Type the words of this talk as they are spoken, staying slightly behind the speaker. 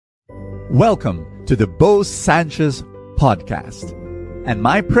Welcome to the Bo Sanchez podcast. And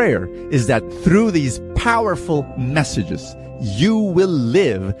my prayer is that through these powerful messages, you will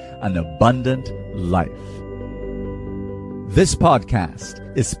live an abundant life. This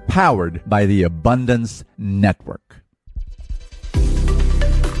podcast is powered by the Abundance Network.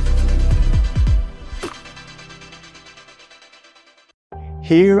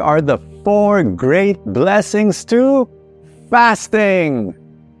 Here are the 4 great blessings to fasting.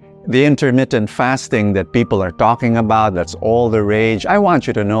 The intermittent fasting that people are talking about, that's all the rage. I want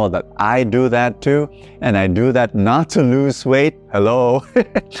you to know that I do that too. And I do that not to lose weight,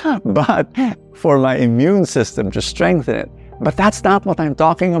 but for my immune system to strengthen it. But that's not what I'm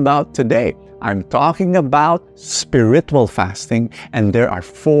talking about today. I'm talking about spiritual fasting, and there are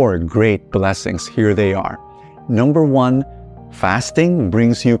 4 great blessings. Here they are. Number 1, fasting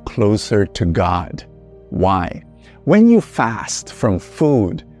brings you closer to God. Why? When you fast from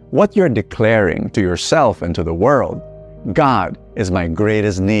food, what you're declaring to yourself and to the world, God is my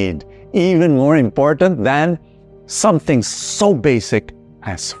greatest need, even more important than something so basic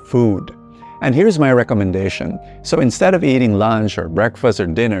as food. And here's my recommendation. So instead of eating lunch or breakfast or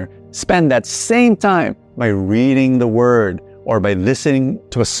dinner, spend that same time by reading the Word or by listening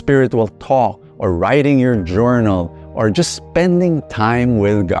to a spiritual talk or writing your journal or just spending time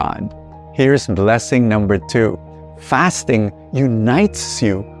with God. Here's blessing number 2. Fasting unites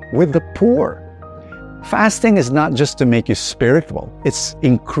you with the poor. Fasting is not just to make you spiritual. It's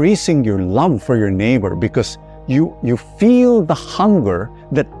increasing your love for your neighbor because you feel the hunger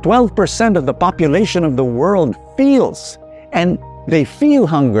that 12% of the population of the world feels. And they feel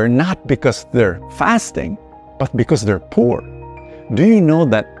hunger not because they're fasting, but because they're poor. Do you know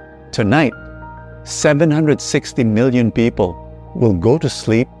that tonight, 760 million people will go to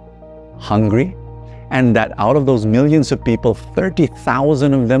sleep hungry? And that out of those millions of people,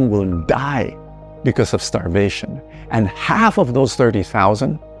 30,000 of them will die because of starvation. And half of those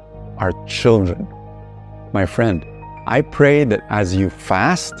 30,000 are children. My friend, I pray that as you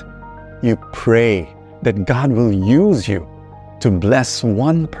fast, you pray that God will use you to bless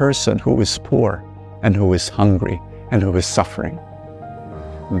one person who is poor and who is hungry and who is suffering.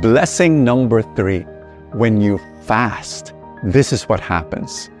 Blessing number 3, when you fast, this is what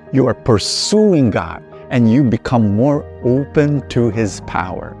happens. You are pursuing God and you become more open to His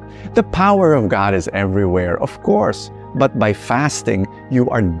power. The power of God is everywhere, of course, but by fasting, you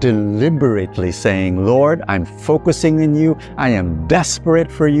are deliberately saying, Lord, I'm focusing on you. I am desperate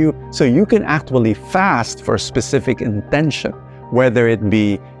for you. So you can actually fast for a specific intention, whether it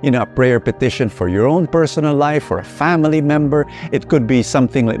be, a prayer petition for your own personal life or a family member. It could be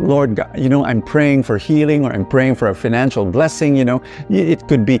something like, Lord God, I'm praying for healing, or I'm praying for a financial blessing. It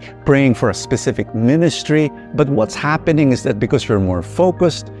could be praying for a specific ministry. But what's happening is that because you're more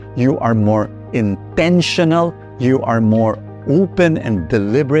focused, you are more intentional, you are more open and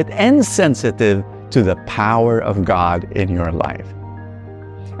deliberate and sensitive to the power of God in your life.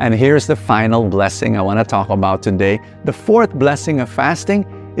 And here's the final blessing I want to talk about today. The 4th blessing of fasting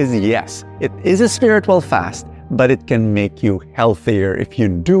is, yes, it is a spiritual fast, but it can make you healthier if you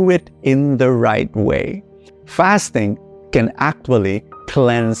do it in the right way. Fasting can actually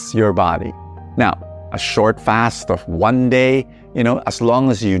cleanse your body. Now, a short fast of 1 day, as long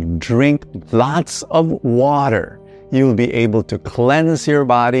as you drink lots of water, you'll be able to cleanse your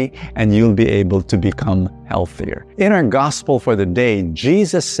body and you'll be able to become healthier. In our gospel for the day,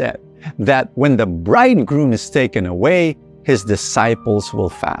 Jesus said that when the bridegroom is taken away, His disciples will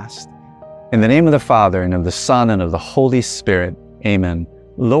fast. In the name of the Father, and of the Son, and of the Holy Spirit, amen.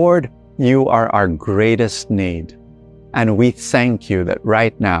 Lord, you are our greatest need. And we thank you that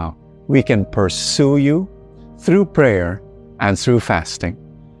right now we can pursue you through prayer and through fasting.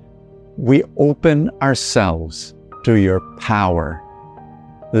 We open ourselves to your power.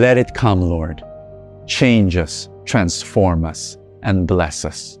 Let it come, Lord. Change us, transform us, and bless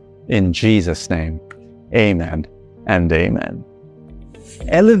us. In Jesus' name, amen and amen.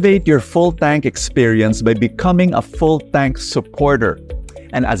 Elevate your Full Tank experience by becoming a Full Tank supporter.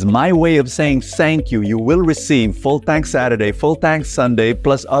 And as my way of saying thank you, you will receive Full Tank Saturday, Full Tank Sunday,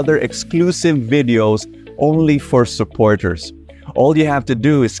 plus other exclusive videos only for supporters. All you have to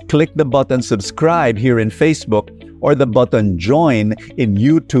do is click the button subscribe here in Facebook or the button join in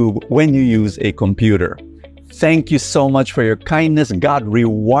YouTube when you use a computer. Thank you so much for your kindness. God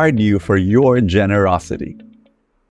reward you for your generosity.